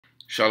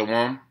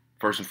Shalom.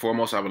 First and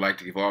foremost, I would like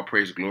to give all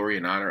praise, glory,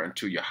 and honor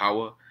unto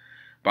Yahawah.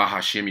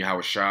 Bahasham,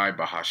 Yahawashi,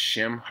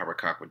 Bahasham,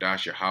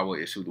 Harakakwadash.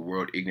 Yahawah is who the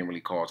world ignorantly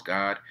calls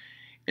God.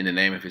 In the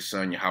name of his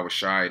son,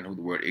 Yahawashi, and who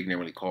the world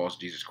ignorantly calls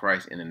Jesus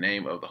Christ. In the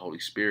name of the Holy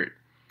Spirit.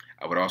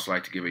 I would also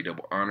like to give a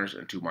double honors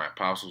unto my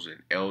apostles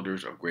and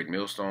elders of Great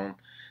Millstone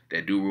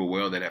that do rule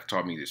well, that have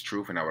taught me this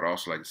truth. And I would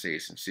also like to say a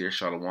sincere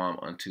shalom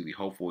unto the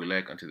hopeful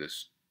elect, unto the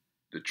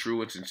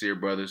true and sincere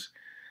brothers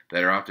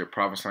that are out there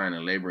prophesying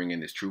and laboring in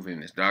this truth and in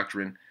this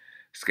doctrine,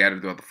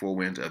 scattered throughout the four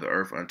winds of the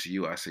earth. Unto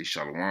you I say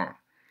shalom.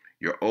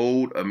 Your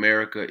old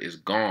America is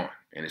gone,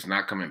 and it's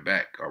not coming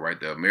back, all right?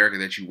 The America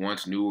that you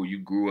once knew, or you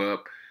grew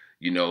up,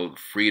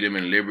 freedom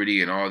and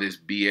liberty and all this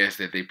BS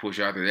that they push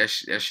out there, that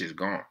shit's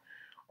gone,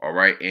 all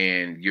right?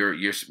 And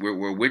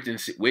we're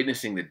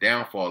witnessing the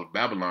downfall of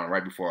Babylon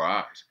right before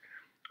our eyes,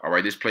 all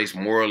right? This place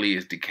morally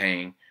is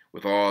decaying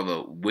with all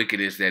the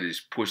wickedness that is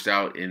pushed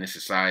out in the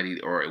society,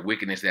 or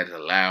wickedness that is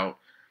allowed.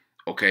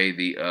 Okay,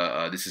 the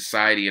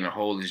society in a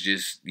whole is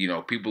just,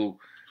 people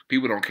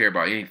don't care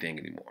about anything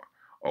anymore.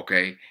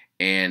 Okay,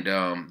 and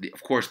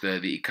of course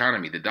the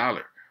economy, the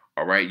dollar.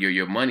 All right,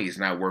 your money is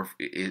not worth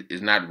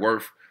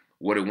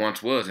what it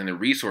once was, and the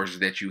resources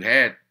that you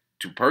had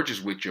to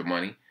purchase with your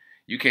money,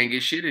 you can't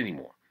get shit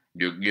anymore.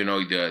 They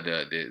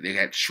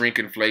had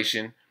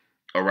shrinkflation.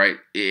 All right,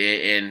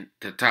 and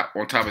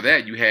on top of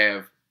that, you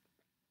have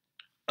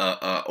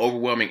a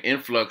overwhelming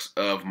influx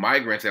of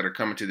migrants that are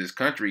coming to this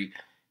country,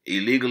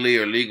 illegally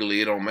or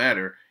legally, it don't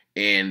matter,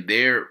 and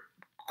they're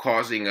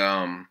causing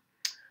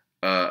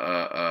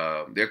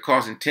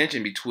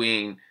tension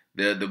between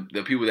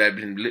the people that have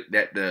been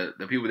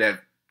the people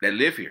that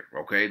live here.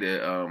 Okay,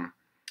 the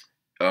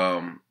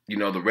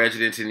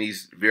residents in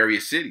these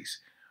various cities.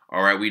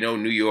 All right, we know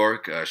New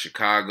York,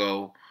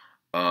 Chicago,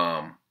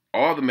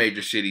 all the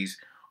major cities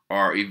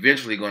are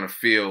eventually going to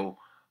feel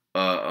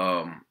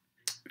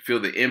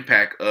the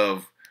impact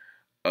of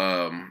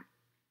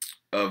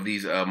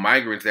these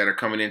migrants that are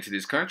coming into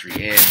this country,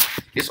 and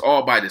it's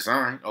all by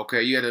design.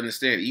 Okay, you got to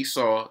understand,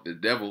 Esau, the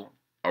devil.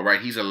 All right,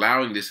 he's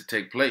allowing this to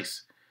take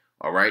place.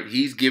 All right,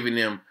 he's giving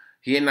them,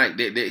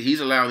 he's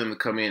allowing them to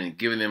come in and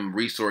giving them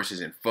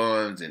resources and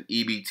funds and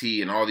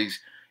EBT and all these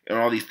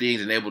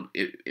things enabled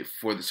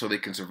so they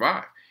can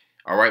survive.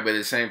 All right, but at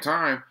the same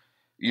time,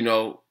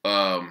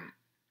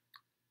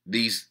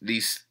 these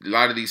a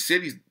lot of these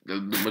cities, the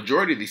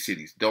majority of these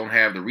cities don't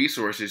have the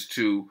resources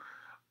to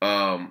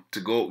go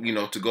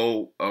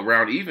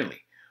around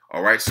evenly.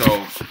 All right,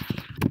 so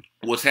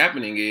what's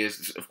happening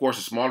is, of course,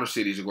 the smaller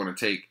cities are going to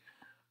take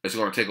a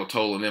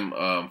toll on them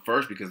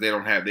first, because they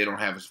don't have,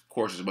 of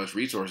course, as much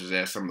resources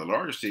as some of the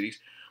larger cities.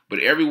 But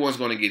everyone's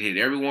going to get hit.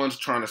 Everyone's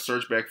trying to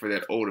search back for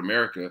that old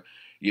America.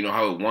 You know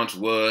how it once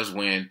was,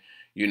 when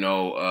you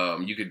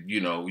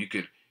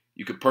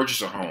could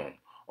purchase a home,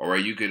 all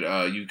right. You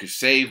could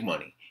save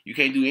money. You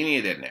can't do any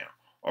of that now.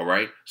 All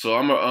right. So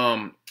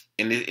I'm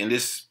in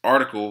this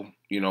article,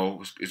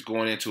 it's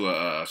going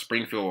into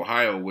Springfield,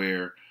 Ohio,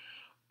 where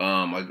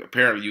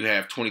apparently you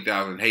have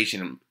 20,000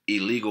 Haitian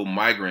illegal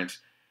migrants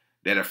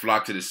that have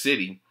flocked to the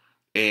city,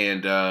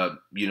 and I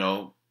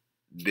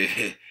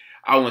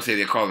wouldn't say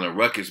they're causing a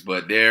ruckus,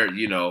 but they're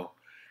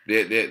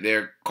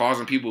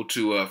causing people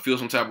to feel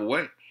some type of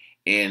way.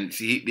 And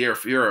see, here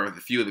are a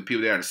few of the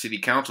people there at a city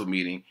council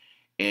meeting,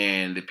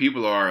 and the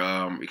people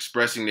are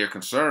expressing their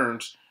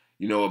concerns,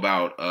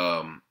 about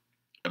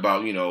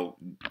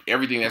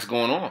everything that's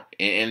going on.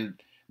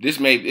 And this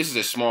is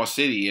a small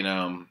city in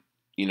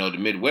the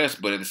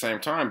Midwest, but at the same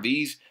time,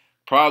 these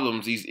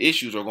problems, these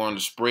issues are going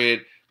to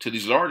spread to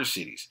these larger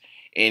cities,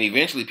 and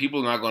eventually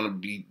people are not going to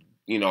be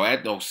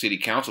at those city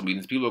council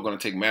meetings. People are going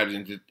to take matters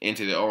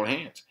into their own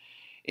hands.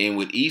 And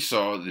with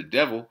Esau, the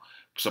devil,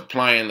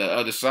 supplying the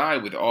other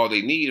side with all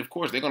they need, of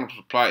course they're going to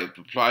supply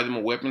them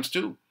with weapons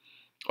too.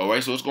 All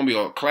right, so it's going to be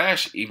a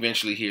clash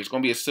eventually here. It's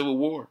going to be a civil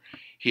war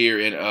here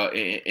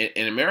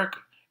in America,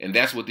 and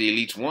that's what the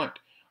elites want.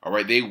 All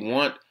right, they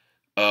want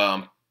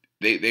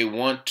they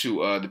want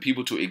to the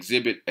people to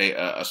exhibit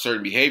a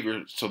certain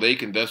behavior, so they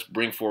can thus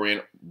bring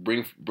forth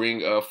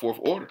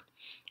order.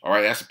 All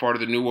right, that's a part of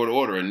the New World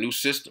Order, a new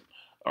system.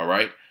 All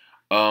right,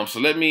 so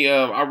let me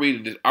I'll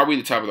read the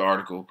top of the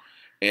article,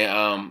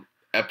 and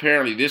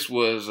apparently this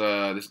was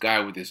this guy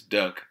with this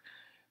duck.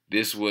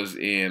 This was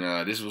in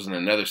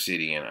another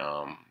city in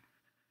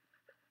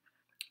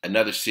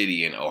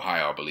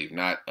Ohio, I believe,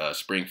 not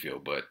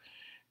Springfield, but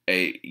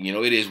it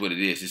is what it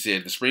is. It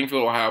said the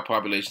Springfield, Ohio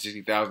population,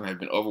 60,000, have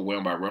been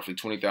overwhelmed by roughly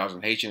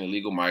 20,000 Haitian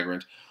illegal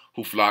migrants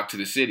who flocked to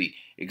the city,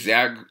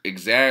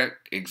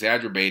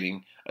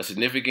 exacerbating a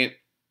significant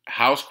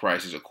house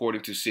crisis,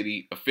 according to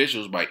city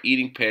officials, by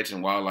eating pets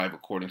and wildlife,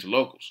 according to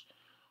locals.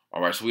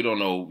 All right, so we don't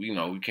know, we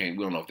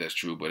don't know if that's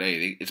true, but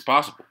hey, it's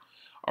possible.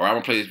 All right, I'm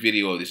gonna play this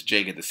video of this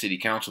Jake at the city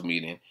council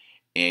meeting,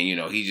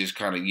 and he's just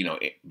kind of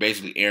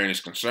basically airing his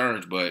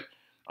concerns, but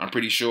I'm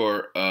pretty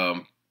sure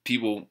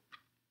people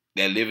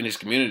that live in his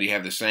community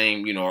have the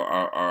same,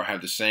 or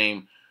have the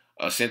same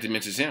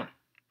sentiments as him.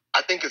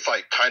 I think it's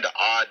like kind of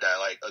odd that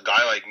like a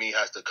guy like me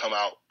has to come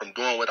out from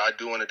doing what I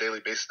do on a daily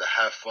basis to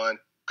have fun,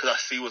 because I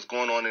see what's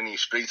going on in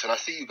these streets, and I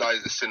see you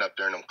guys just sitting up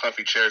there in them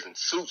comfy chairs and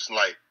suits, and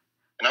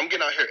I'm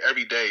getting out here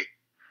every day,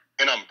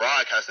 and I'm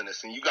broadcasting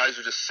this, and you guys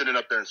are just sitting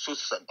up there in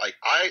suits. Like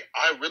I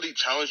really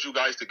challenge you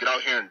guys to get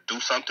out here and do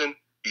something.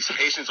 These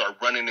Haitians are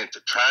running into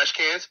trash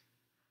cans.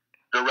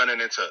 They're running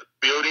into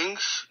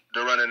buildings.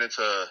 They're running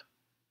into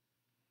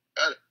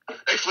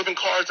they flipping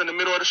cars in the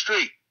middle of the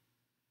street.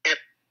 And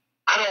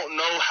I don't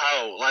know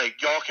how,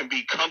 like, y'all can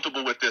be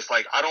comfortable with this.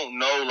 Like, I don't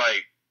know,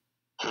 like,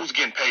 who's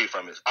getting paid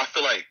from this. I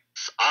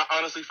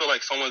honestly feel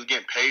like someone's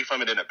getting paid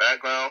from it in the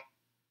background.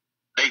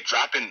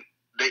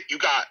 You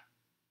got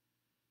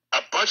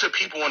a bunch of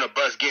people on a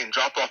bus getting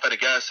dropped off at a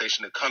gas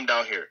station to come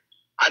down here.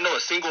 I know a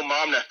single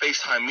mom that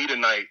FaceTimed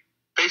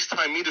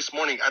me this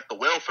morning at the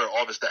welfare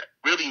office that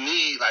really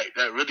need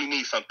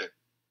something.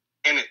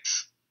 And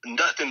it's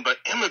nothing but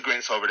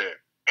immigrants over there.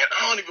 And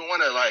I don't even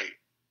want to, like,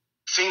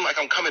 seem like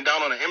I'm coming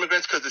down on the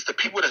immigrants, because it's the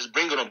people that's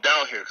bringing them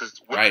down here.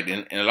 Right,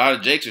 and a lot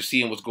of Jakes are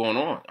seeing what's going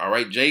on. All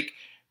right, Jake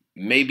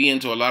may be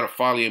into a lot of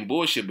folly and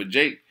bullshit, but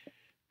Jake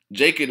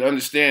can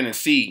understand and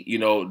see, you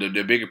know,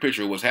 the bigger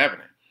picture of what's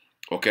happening.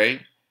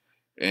 Okay?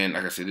 And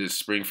like I said, this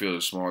Springfield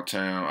is a small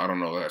town. I don't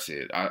know. Like I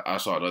said, I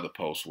saw another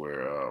post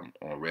where on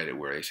Reddit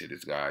where they said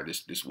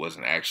this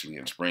wasn't actually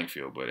in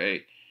Springfield, but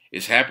hey,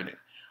 it's happening.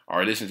 All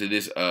right, listen to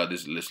this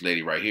this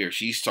lady right here.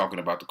 She's talking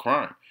about the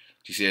crime.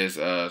 She says,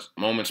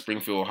 moment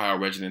Springfield, Ohio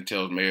resident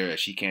tells mayor that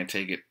she can't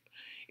take it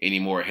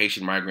anymore. A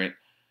Haitian migrant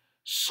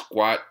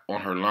squat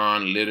on her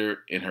lawn, litter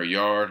in her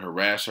yard,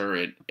 harass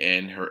her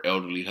and her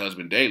elderly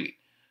husband daily.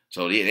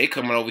 So they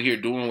coming over here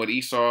doing what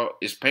Esau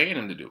is paying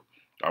them to do.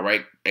 All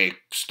right, hey,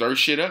 stir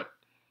shit up,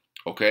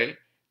 okay?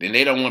 Then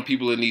they don't want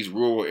people in these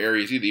rural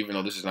areas either, even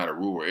though this is not a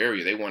rural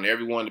area. They want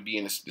everyone to be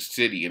in the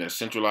city, in a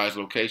centralized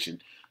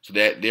location, so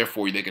that,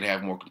 therefore, they can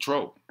have more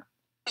control.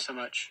 So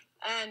much.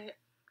 And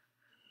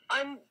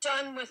I'm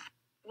done with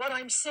what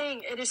I'm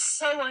seeing. It is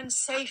so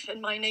unsafe in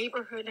my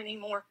neighborhood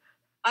anymore.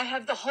 I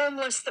have the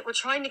homeless that were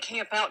trying to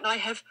camp out, and I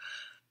have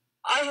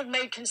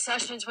made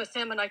concessions with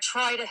them, and I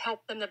try to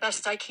help them the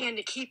best I can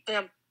to keep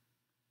them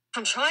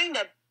from trying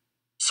to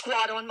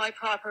squat on my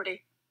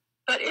property.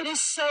 But it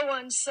is so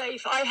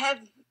unsafe. I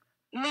have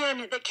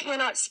men that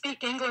cannot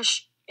speak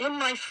English in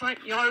my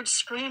front yard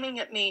screaming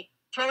at me,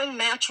 throwing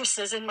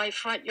mattresses in my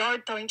front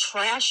yard, throwing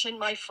trash in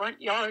my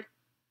front yard.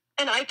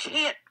 And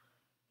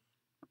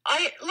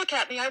look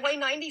at me, I weigh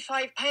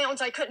 95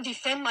 pounds. I couldn't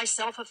defend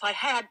myself if I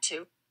had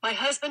to. My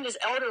husband is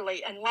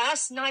elderly, and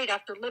last night,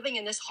 after living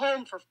in this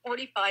home for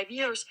 45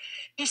 years,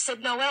 he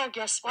said, Noelle,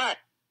 guess what?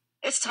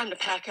 It's time to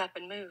pack up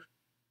and move.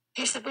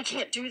 He said, we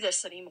can't do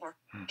this anymore.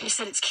 He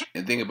said, And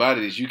the thing about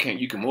it is you can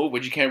move,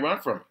 but you can't run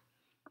from it.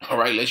 All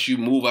right, unless you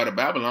move out of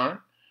Babylon.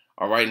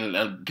 All right,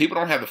 and people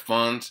don't have the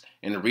funds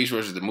and the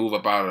resources to move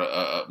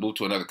move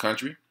to another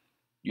country.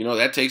 You know,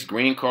 that takes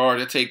green card,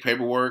 that takes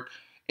paperwork,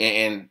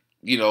 and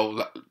you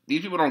know,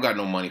 these people don't got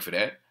no money for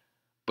that.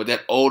 But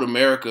that old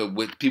America,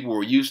 with people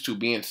were used to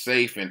being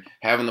safe and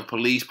having the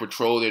police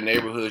patrol their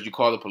neighborhoods. You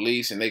call the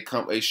police and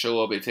they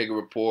show up, they take a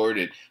report,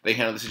 and they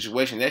handle the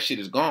situation. That shit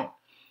is gone.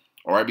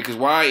 All right, because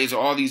why is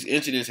all these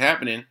incidents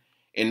happening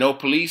and no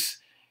police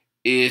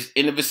is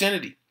in the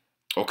vicinity?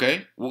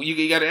 Okay, well,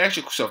 you got to ask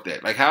yourself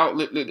that. Like, how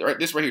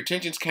this right here,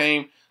 tensions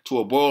came to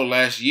a boil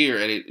last year.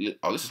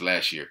 This is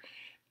last year.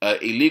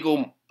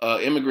 Illegal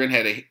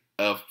immigrant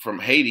from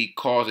Haiti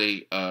caused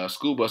a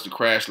school bus to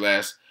crash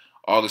last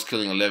August,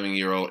 killing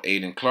 11-year-old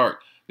Aiden Clark.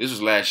 This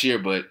was last year,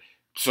 but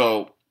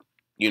so,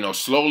 you know,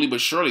 slowly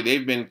but surely,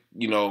 they've been,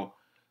 you know,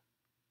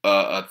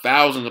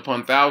 thousands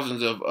upon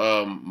thousands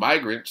of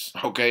migrants,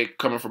 okay,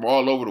 coming from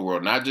all over the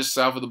world, not just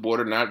south of the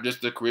border, not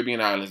just the Caribbean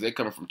islands. They're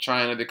coming from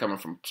China. They're coming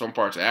from some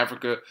parts of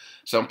Africa,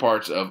 some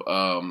parts of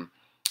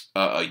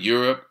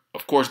Europe.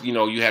 Of course, you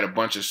know, you had a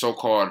bunch of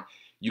so-called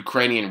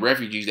Ukrainian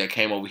refugees that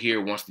came over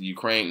here once the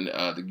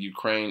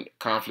Ukraine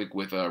conflict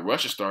with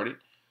Russia started.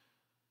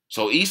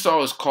 So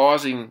Esau is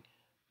causing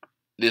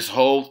this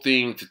whole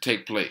thing to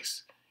take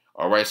place,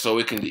 all right, so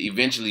it can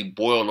eventually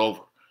boil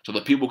over. So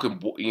the people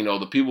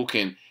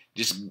can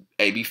just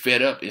be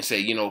fed up and say,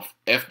 you know,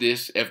 F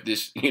this,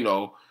 you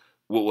know,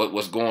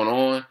 what's going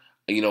on.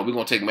 You know, we're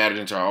going to take matters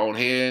into our own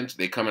hands.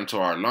 They come into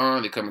our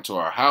lawn. They come into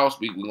our house.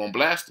 We're going to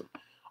blast them.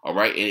 All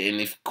right. And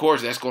of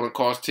course, that's going to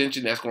cause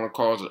tension. That's going to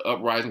cause an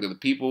uprising of the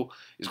people.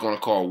 It's going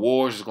to cause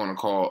wars. It's going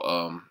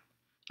to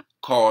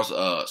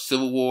cause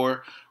civil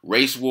war,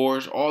 race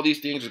wars. All these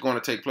things are going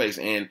to take place.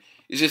 And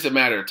it's just a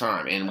matter of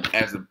time. And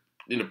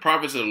in the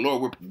prophets of the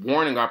Lord, we're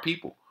warning our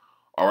people.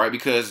 All right,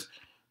 because,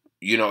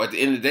 you know, at the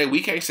end of the day,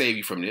 we can't save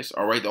you from this.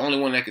 All right, the only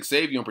one that can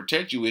save you and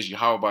protect you is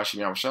Yahawah, Bahasham,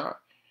 Yahawashi.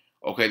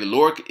 Okay, the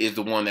Lord is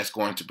the one that's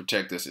going to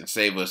protect us and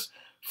save us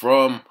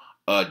from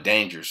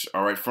dangers.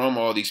 All right, from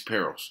all these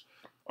perils.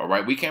 All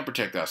right, we can't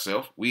protect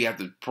ourselves. We have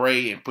to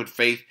pray and put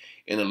faith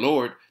in the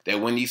Lord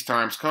that when these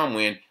times come,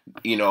 when,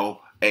 you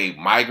know,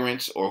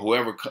 migrants or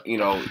whoever, you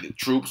know,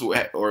 troops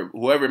or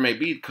whoever it may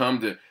be,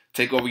 come to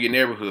take over your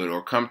neighborhood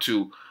or come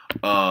to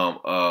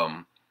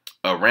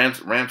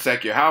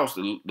ransack your house,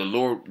 the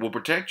Lord will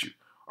protect you.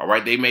 All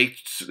right, they may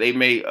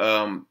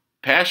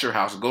pass your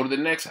house and go to the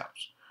next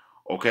house.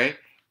 Okay,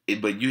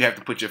 but you have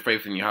to put your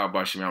faith in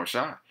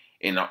Yahawashi.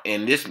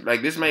 And this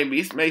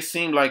may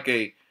seem like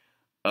it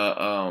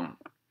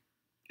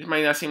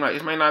may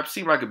not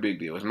seem like a big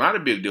deal. It's not a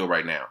big deal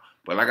right now.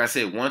 But like I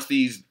said, once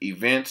these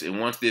events and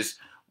once these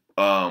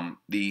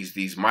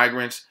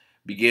migrants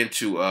begin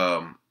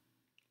to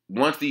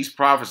once these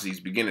prophecies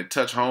begin to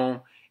touch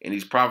home, and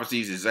these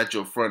prophecies is at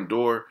your front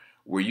door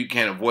where you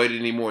can't avoid it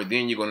anymore,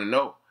 then you're going to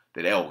know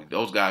that, oh,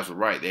 those guys were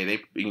right.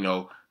 They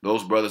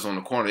those brothers on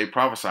the corner, they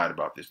prophesied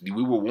about this. We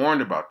were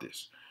warned about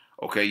this.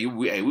 Okay,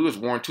 we was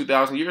warned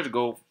 2,000 years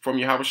ago from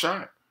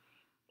Yahawashi.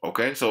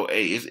 Okay, so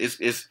hey,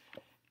 it's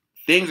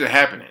things are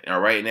happening. All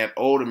right, and that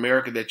old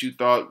America that you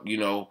thought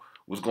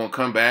was going to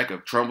come back,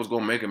 if Trump was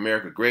going to make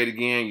America great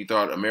again, you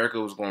thought America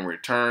was going to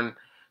return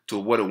to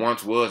what it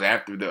once was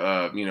after the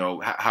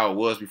how it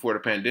was before the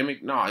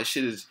pandemic. No, this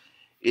shit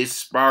is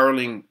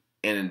spiraling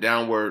in a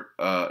downward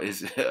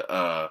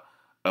a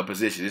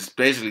position. It's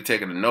basically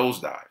taking a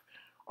nosedive.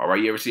 All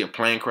right, you ever see a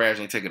plane crash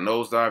and take a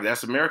nosedive?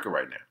 That's America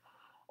right now.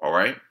 All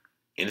right,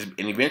 and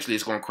eventually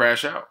it's going to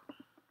crash out.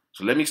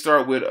 So let me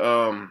start with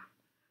the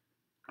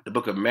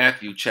book of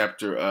Matthew,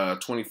 chapter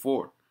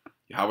 24.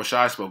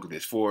 Yahawashi spoke of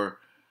this 24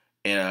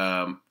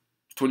 and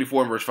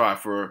verse 5.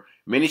 For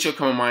many shall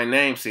come in my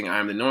name, saying, I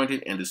am the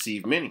anointed, and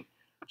deceive many.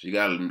 So you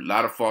got a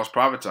lot of false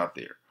prophets out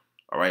there.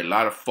 All right, a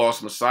lot of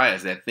false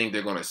messiahs that think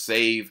they're going to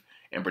save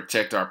and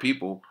protect our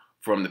people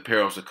from the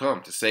perils to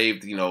come. To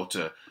save,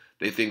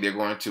 they think they're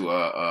going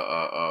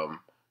to,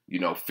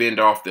 fend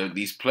off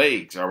these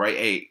plagues. All right,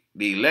 hey,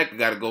 the elect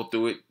got to go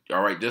through it.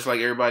 All right, just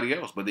like everybody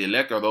else. But the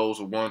elect are those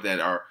ones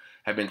that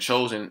have been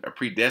chosen or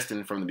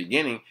predestined from the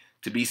beginning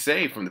to be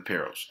saved from the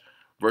perils.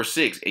 Verse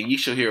 6, and ye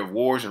shall hear of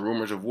wars and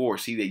rumors of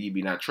wars. See that ye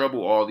be not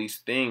troubled. All these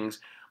things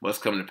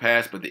must come to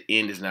pass, but the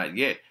end is not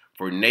yet.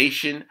 For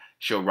nation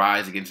shall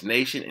rise against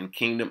nation, and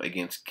kingdom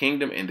against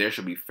kingdom, and there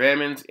shall be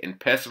famines and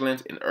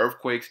pestilence and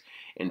earthquakes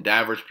in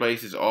diverse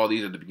places. All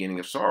these are the beginning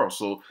of sorrow.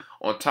 So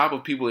on top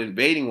of people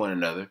invading one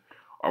another,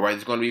 all right,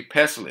 there's going to be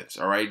pestilence,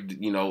 all right,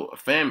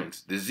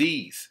 famines,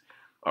 disease,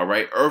 all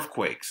right,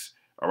 earthquakes,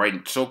 all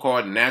right,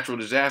 so-called natural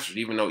disasters,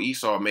 even though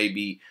Esau may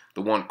be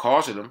the one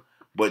causing them.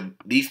 But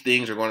these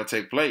things are going to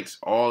take place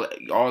all at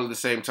the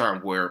same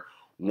time, where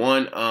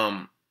one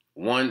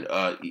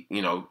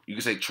you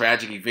can say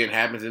tragic event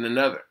happens in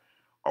another.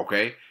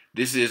 Okay,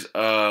 this is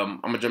I'm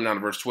gonna jump down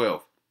to verse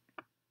 12.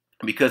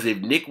 Because if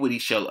iniquity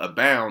shall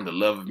abound, the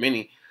love of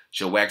many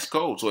shall wax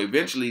cold. So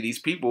eventually, these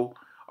people,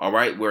 all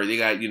right, where they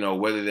got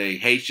whether they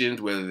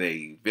Haitians, whether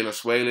they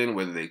Venezuelan,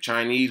 whether they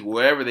Chinese,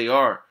 wherever they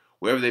are,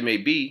 wherever they may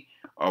be,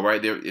 all right,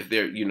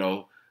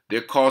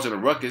 they're causing a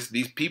ruckus.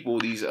 These people,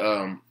 these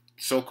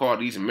so-called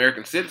these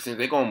American citizens,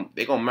 they're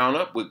gonna mount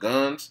up with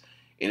guns,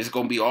 and it's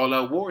gonna be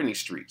all-out war in these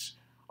streets.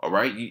 All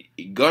right,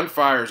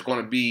 gunfire is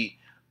gonna be,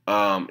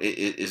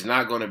 it's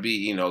not gonna be,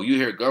 you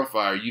hear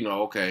gunfire,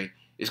 okay,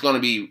 it's gonna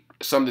be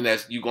something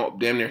that's you gonna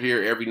damn near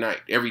hear every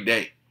night, every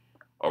day.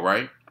 All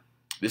right,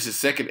 this is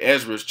 2nd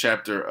Ezra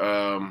chapter.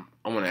 I'm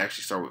gonna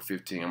actually start with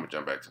 15. I'm gonna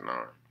jump back to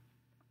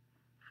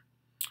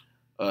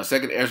 9.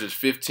 2nd Ezra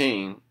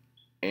 15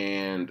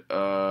 and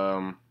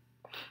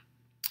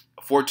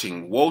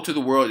 14. Woe to the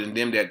world and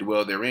them that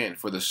dwell therein,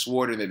 for the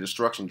sword and the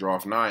destruction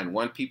draweth nigh, and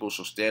one people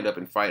shall stand up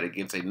and fight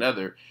against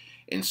another,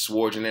 and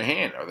swords in their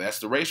hand. Oh, that's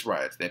the race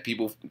riots, that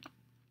people,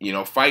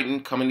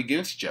 fighting, coming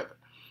against each other.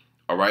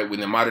 All right, when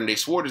the modern day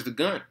sword is the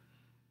gun.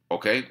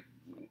 Okay,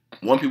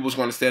 one people is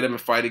going to stand up and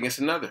fight against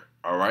another.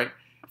 All right,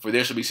 for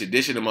there shall be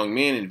sedition among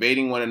men,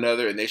 invading one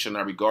another, and they shall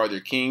not regard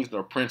their kings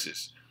nor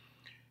princes.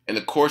 And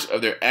the course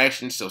of their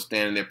actions shall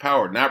stand in their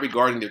power. Not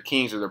regarding their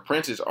kings or their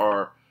princes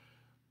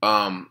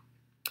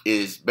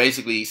is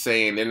basically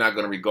saying they're not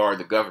going to regard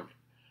the government.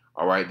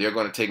 All right, they're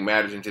going to take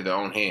matters into their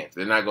own hands.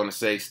 They're not going to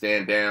say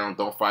stand down,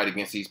 don't fight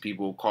against these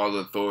people, call the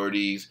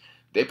authorities.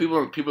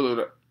 People.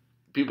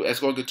 It's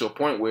going to get to a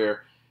point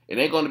where it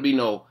ain't going to be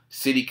no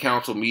city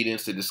council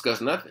meetings to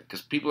discuss nothing,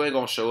 because people ain't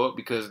going to show up,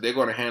 because they're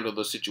going to handle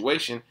the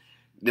situation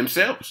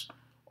themselves.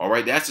 All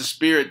right, that's the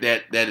spirit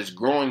that is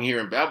growing here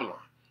in Babylon,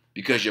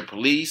 because your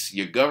police,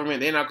 your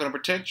government, they're not going to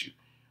protect you.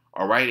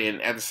 All right,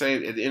 and at the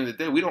end of the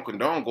day, we don't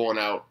condone going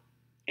out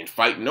and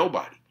fighting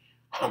nobody.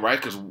 All right,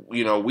 because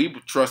we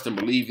trust and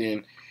believe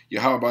in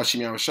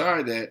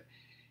Yahawashi that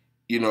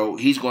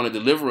he's going to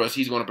deliver us,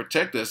 he's going to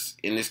protect us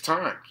in this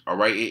time. All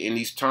right, in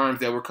these times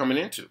that we're coming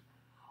into.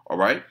 All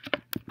right,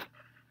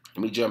 let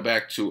me jump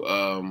back to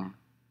the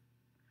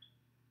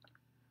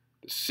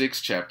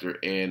 6th chapter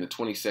and the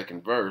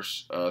 22nd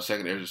verse,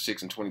 2nd Ezra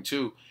 6 and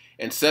 22.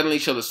 And suddenly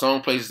shall the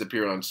sown places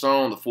appear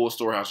unsown, the full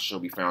storehouse shall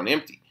be found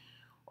empty.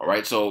 All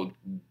right, so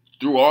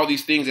through all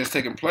these things that's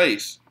taking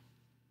place,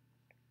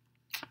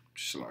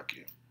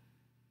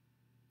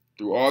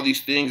 through all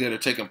these things that are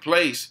taking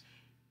place,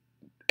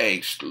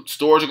 hey,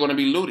 stores are going to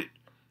be looted.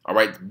 All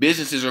right,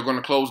 businesses are going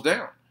to close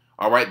down.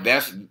 All right,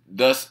 that's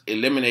thus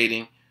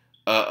eliminating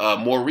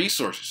more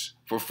resources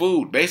for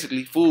food,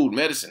 basically food,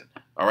 medicine.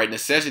 All right,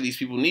 necessities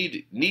people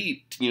need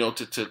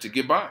to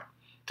get by,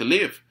 to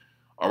live.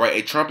 All right,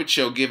 a trumpet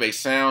shall give a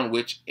sound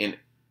which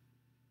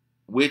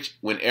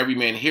when every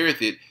man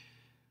heareth it,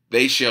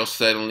 they shall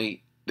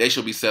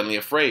be suddenly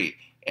afraid.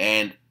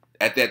 And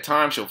at that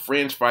time shall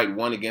friends fight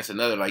one against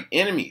another like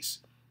enemies.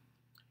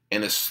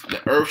 And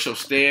the earth shall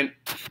stand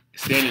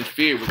in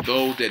fear with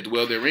those that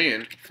dwell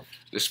therein.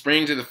 The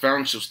springs of the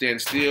fountain shall stand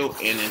still,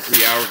 and in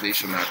 3 hours they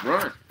shall not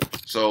run.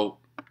 So,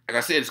 like I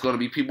said, it's going to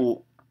be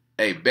people,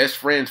 best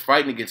friends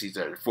fighting against each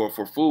other for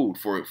food,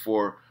 for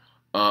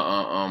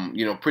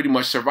pretty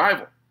much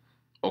survival.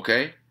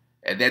 Okay,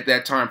 and at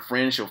that time,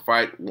 friends shall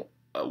fight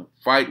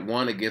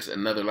one against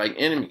another like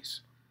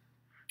enemies.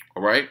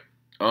 All right.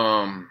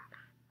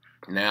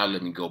 Now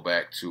let me go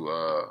back to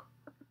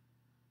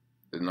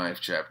the 9th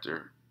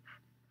chapter,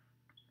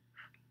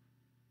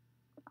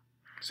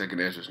 2nd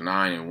Ezra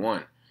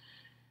 9:1.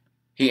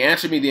 He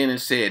answered me then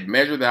and said,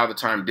 measure thou the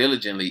time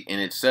diligently in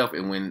itself,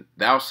 and when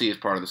thou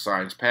seest part of the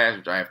signs pass,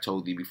 which I have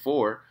told thee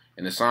before,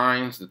 and the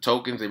signs, the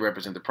tokens, they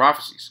represent the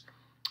prophecies,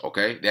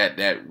 okay,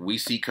 that we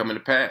see coming to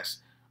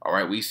pass. All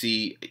right, we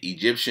see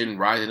Egyptian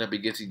rising up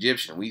against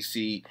Egyptian. We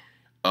see,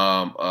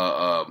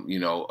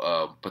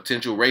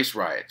 potential race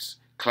riots,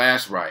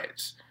 class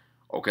riots,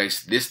 okay,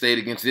 this state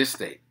against this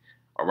state.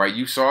 All right,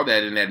 you saw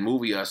that in that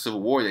movie,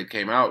 Civil War, that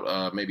came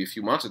out maybe a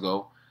few months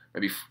ago,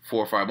 maybe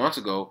 4 or 5 months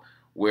ago,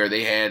 where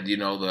they had,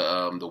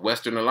 the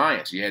Western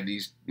Alliance. You had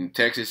these in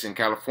Texas and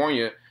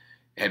California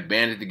had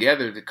banded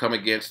together to come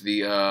against the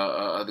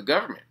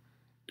government.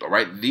 All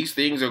right, these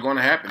things are going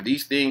to happen.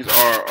 These things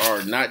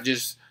are not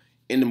just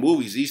in the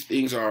movies. These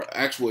things are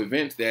actual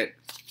events that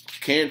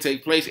can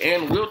take place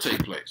and will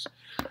take place.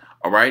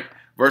 All right,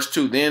 verse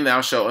 2, then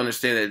thou shalt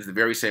understand that it's the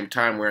very same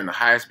time wherein the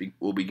highest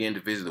will begin to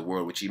visit the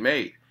world which he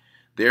made.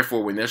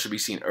 Therefore, when there shall be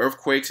seen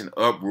earthquakes and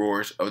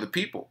uproars of the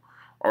people.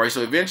 All right,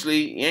 so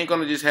eventually, you ain't going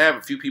to just have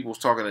a few people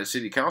talking at a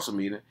city council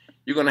meeting.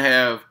 You're going to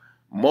have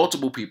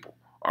multiple people,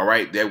 all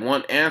right, that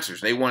want answers.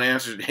 They want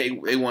answers. They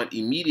want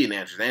immediate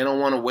answers. They don't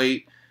want to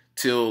wait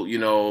till,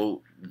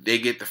 they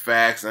get the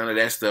facts, none of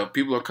that stuff.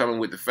 People are coming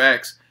with the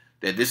facts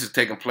that this is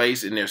taking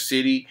place in their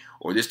city,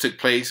 or this took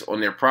place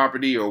on their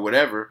property, or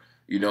whatever.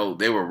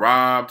 They were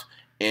robbed,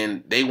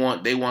 and they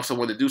want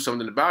someone to do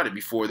something about it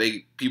before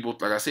people,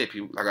 like I said,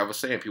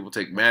 people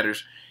take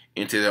matters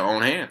into their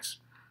own hands.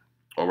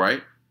 All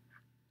right.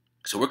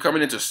 So we're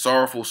coming into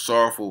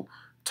sorrowful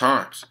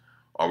times,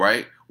 all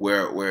right,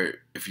 where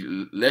if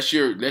you lest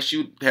you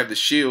have the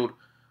shield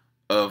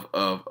of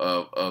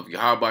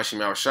Yahawashi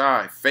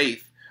Yahawashi,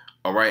 faith,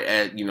 all right,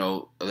 as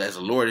as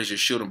the Lord is your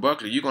shield and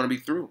buckler, you're going to be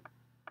through,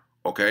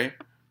 okay.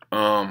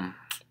 Let me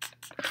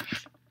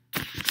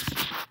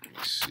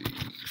see.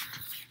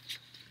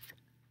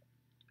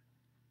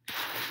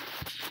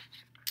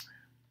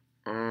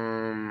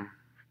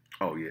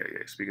 Oh yeah.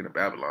 Speaking of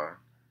Babylon.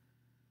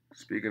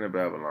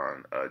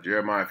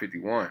 Jeremiah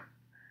 51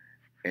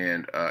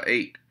 and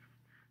 8.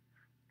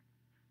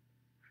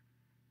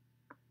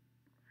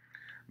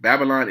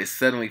 Babylon is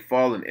suddenly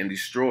fallen and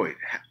destroyed.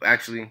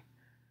 Actually,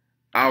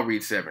 I'll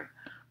read 7.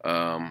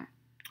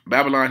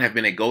 Babylon have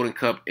been a golden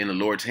cup in the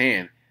Lord's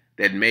hand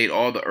that made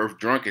all the earth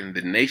drunken.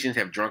 The nations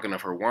have drunken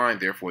of her wine,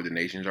 therefore the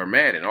nations are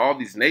mad. And all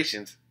these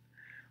nations,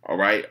 all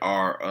right,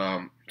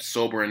 are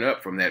sobering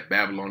up from that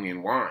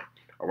Babylonian wine.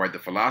 All right, the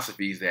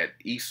philosophies that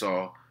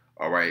Esau,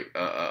 all right,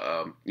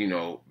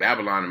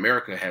 Babylon,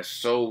 America has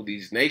sold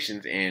these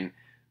nations, and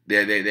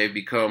they've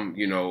become,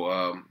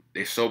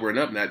 they're sobering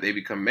up now. They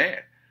become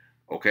mad.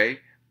 Okay,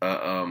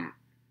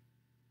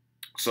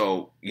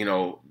 so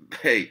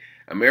hey,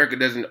 America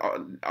doesn't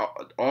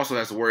also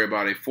has to worry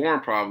about a foreign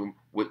problem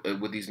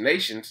with these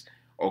nations.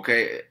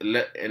 Okay,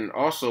 and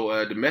also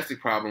a domestic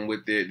problem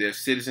with their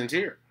citizens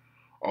here.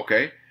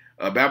 Okay,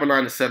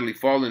 Babylon is suddenly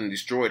fallen and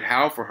destroyed.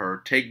 Howl for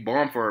her, take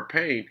balm for her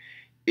pain.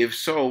 If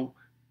so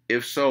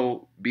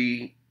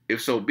be,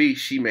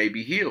 she may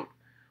be healed.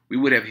 We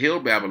would have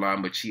healed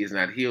Babylon, but she is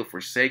not healed.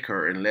 Forsake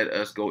her, and let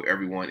us go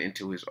everyone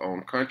into his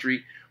own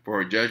country. For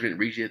her judgment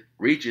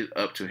reacheth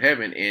up to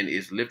heaven, and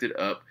is lifted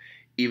up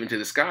even to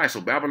the sky.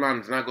 So Babylon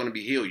is not going to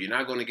be healed. You're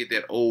not going to get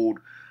that old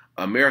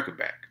America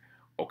back.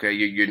 Okay,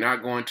 you're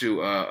not going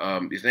to.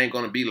 It ain't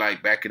going to be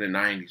like back in the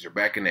 90s or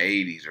back in the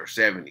 80s or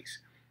 70s.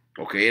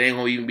 Okay, it ain't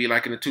going to even be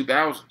like in the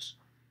 2000s.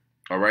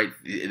 All right,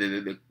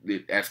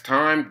 as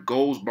time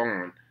goes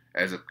on,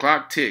 as the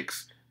clock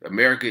ticks,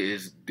 America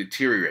is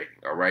deteriorating.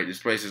 All right, this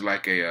place is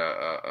like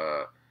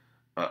a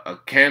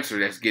cancer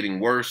that's getting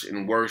worse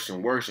and worse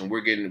and worse, and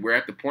we're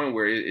at the point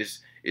where it's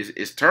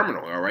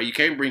terminal. All right, you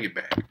can't bring it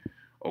back.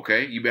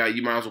 Okay, you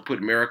might as well put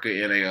America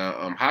in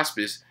a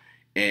hospice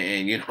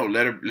and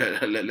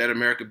let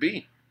America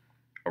be.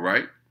 All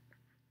right,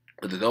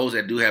 but to those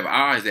that do have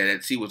eyes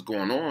that see what's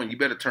going on, you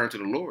better turn to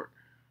the Lord.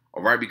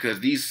 All right,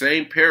 because these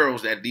same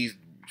perils that these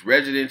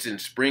residents in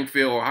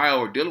Springfield,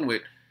 Ohio are dealing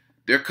with,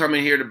 they're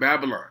coming here to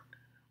Babylon.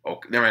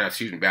 Okay,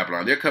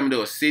 Babylon. They're coming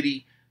to a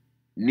city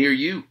near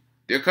you.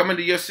 They're coming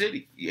to your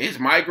city. It's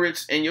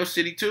migrants in your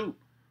city too.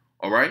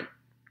 All right.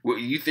 Well,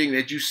 you think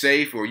that you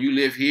safe or you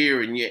live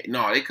here, and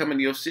no, they coming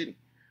to your city.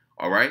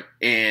 All right,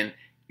 and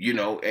you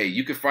know, hey,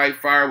 you can fight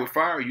fire with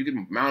fire. You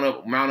can mount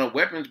up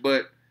weapons,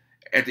 but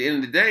at the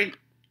end of the day,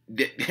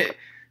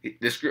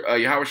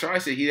 Yahawashi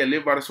said, "He that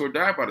live by the sword,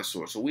 die by the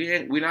sword." So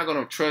we're not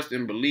going to trust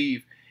and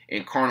believe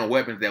in carnal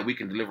weapons that we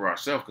can deliver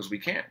ourselves, because we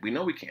can't. We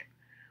know we can't.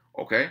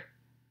 Okay,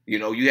 you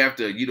know, you have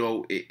to. You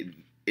know,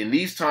 in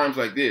these times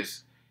like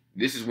this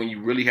is when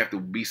you really have to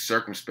be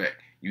circumspect.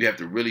 You have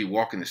to really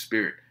walk in the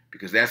Spirit,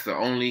 because that's the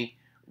only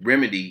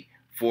remedy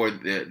for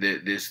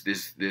this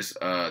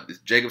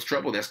Jacob's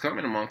trouble that's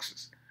coming amongst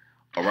us.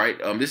 All right.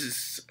 This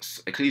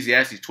is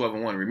Ecclesiastes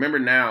 12:1. Remember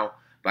now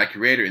thy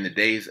Creator in the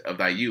days of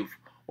thy youth,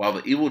 while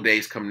the evil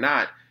days come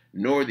not,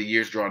 nor the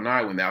years draw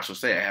nigh, when thou shalt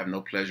say, I have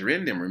no pleasure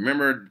in them.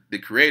 Remember the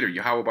Creator,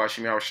 Yahawah,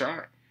 Bahasham,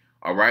 Yahawashi.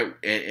 All right,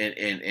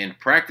 and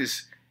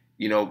practice,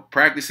 you know,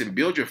 practice and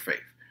build your faith.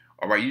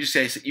 All right,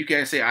 you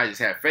can't say I just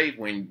have faith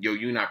when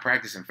you're not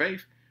practicing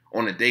faith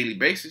on a daily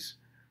basis.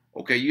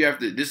 Okay, you have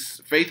to.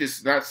 This faith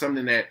is not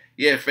something that,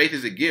 yeah, faith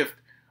is a gift.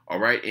 All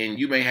right, and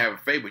you may have a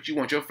faith, but you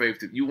want your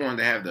faith you want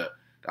to have the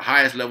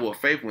highest level of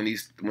faith when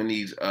these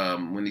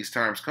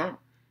times come.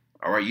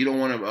 All right, you don't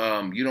want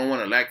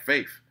to lack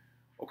faith.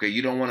 Okay,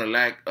 you don't want to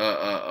lack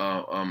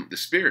the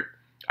Spirit.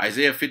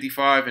 Isaiah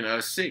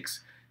 55:6.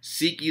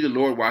 Seek ye the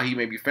Lord while he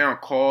may be found.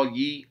 Call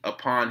ye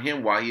upon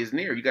him while he is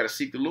near. You got to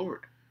seek the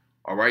Lord.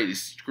 All right, the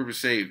scripture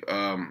say,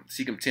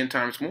 seek him 10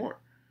 times more.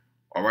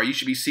 All right, you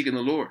should be seeking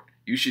the Lord.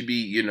 You should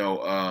be,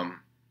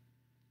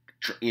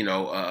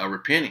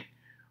 repenting.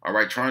 All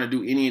right, trying to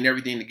do any and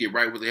everything to get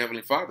right with the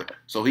Heavenly Father,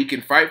 so He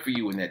can fight for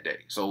you in that day.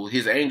 So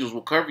His angels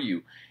will cover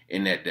you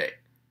in that day.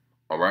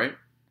 All right,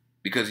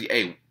 because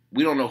hey,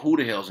 we don't know who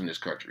the hell's in this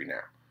country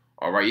now.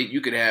 All right,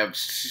 you could have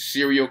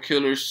serial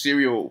killers,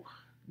 serial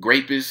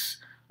rapists.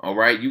 All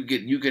right,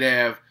 you could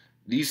have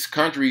these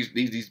countries,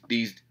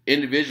 these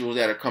individuals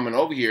that are coming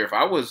over here. If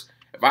I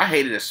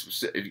hated a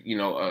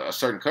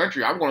certain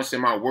country, I'm going to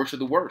send my worst of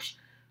the worst.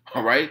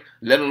 All right,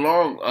 let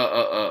alone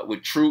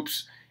with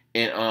troops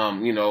and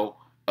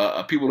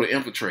people to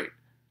infiltrate.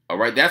 All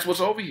right, that's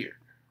what's over here.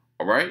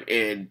 All right,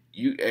 and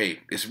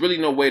it's really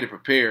no way to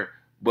prepare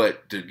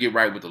but to get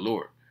right with the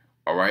Lord.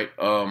 All right,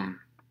 I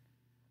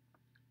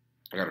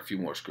got a few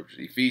more scriptures.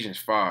 Ephesians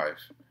 5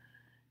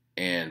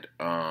 and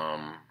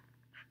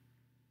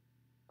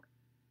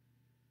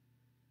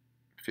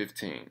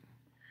 15.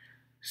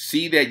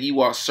 See that ye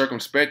walk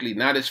circumspectly,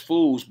 not as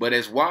fools, but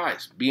as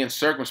wise. Being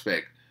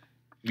circumspect,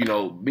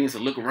 means to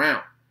look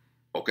around.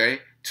 Okay,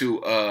 to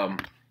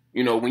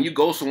when you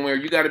go somewhere,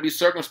 you got to be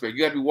circumspect.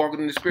 You got to be walking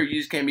in the Spirit. You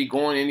just can't be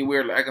going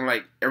anywhere acting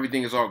like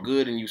everything is all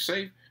good and you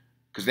safe,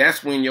 because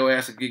that's when your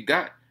ass will get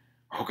got.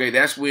 Okay,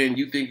 that's when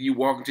you think you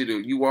walk into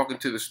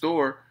the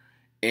store,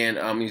 and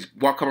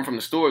coming from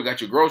the store, you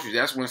got your groceries.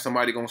 That's when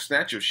somebody gonna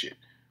snatch your shit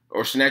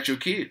or snatch your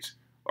kids.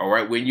 All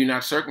right, when you're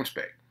not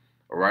circumspect.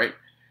 All right,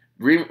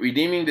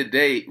 redeeming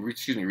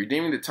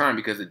the time,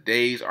 because the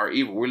days are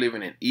evil. We're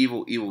living in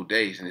evil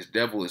days, and this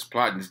devil is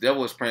plotting. This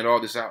devil is planning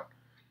all this out.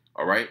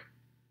 All right,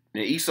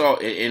 and Esau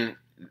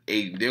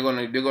they're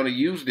gonna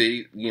use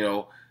the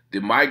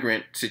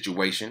migrant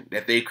situation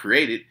that they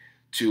created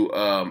to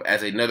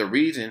as another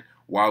reason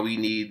why we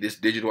need this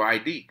digital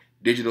ID,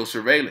 digital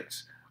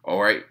surveillance.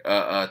 All right,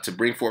 to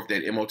bring forth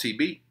that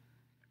MOTB.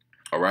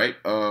 All right,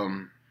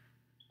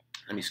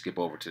 let me skip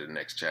over to the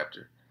next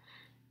chapter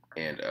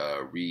and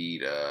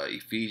read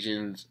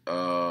Ephesians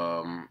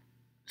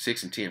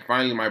 6 and 10.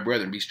 Finally, my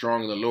brethren, be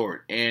strong in the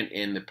Lord and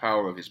in the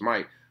power of His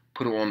might.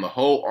 Put on the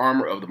whole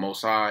armor of the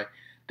Most High,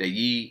 that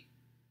ye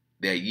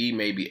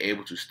may be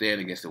able to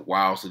stand against the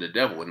wiles of the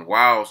devil. And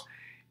wiles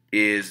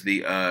is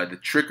the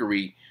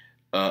trickery.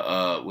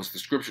 What's the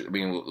scripture?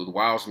 The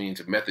wiles means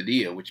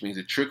methodia, which means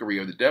the trickery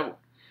of the devil.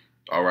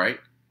 All right.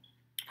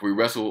 For we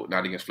wrestle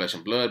not against flesh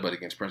and blood, but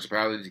against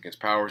principalities,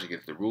 against powers,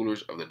 against the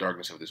rulers of the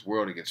darkness of this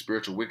world, against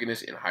spiritual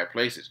wickedness in high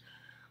places.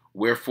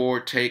 Wherefore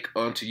take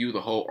unto you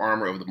the whole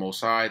armor of the Most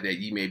High, that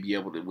ye may be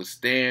able to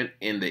withstand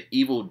in the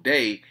evil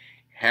day,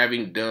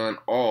 having done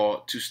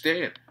all to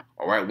stand.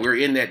 All right, we're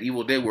in that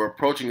evil day. We're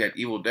approaching that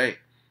evil day.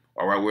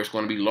 All right, where it's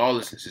going to be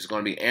lawlessness. It's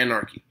going to be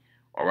anarchy.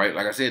 All right,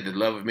 like I said, the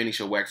love of many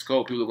shall wax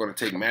cold. People are going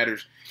to take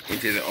matters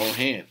into their own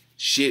hand.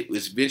 Shit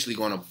is eventually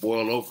going to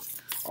boil over.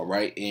 All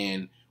right,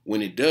 and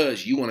when it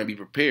does, you want to be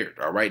prepared.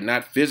 All right,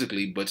 not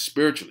physically, but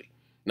spiritually.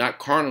 Not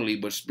carnally,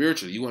 but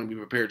spiritually. You want to be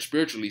prepared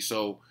spiritually,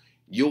 so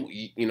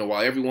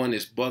while everyone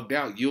is bugged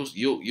out,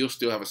 you'll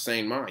still have a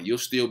sane mind. You'll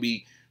still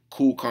be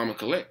cool, calm, and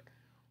collect.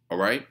 All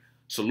right.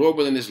 So, Lord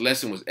willing, this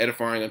lesson was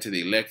edifying unto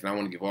the elect, and I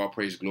want to give all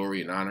praise,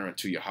 glory, and honor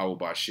unto Yahawah,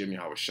 Bahasham,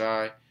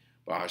 Yahawashi,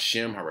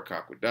 Bahasham,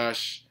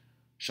 Harakakwadash,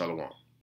 Shalom.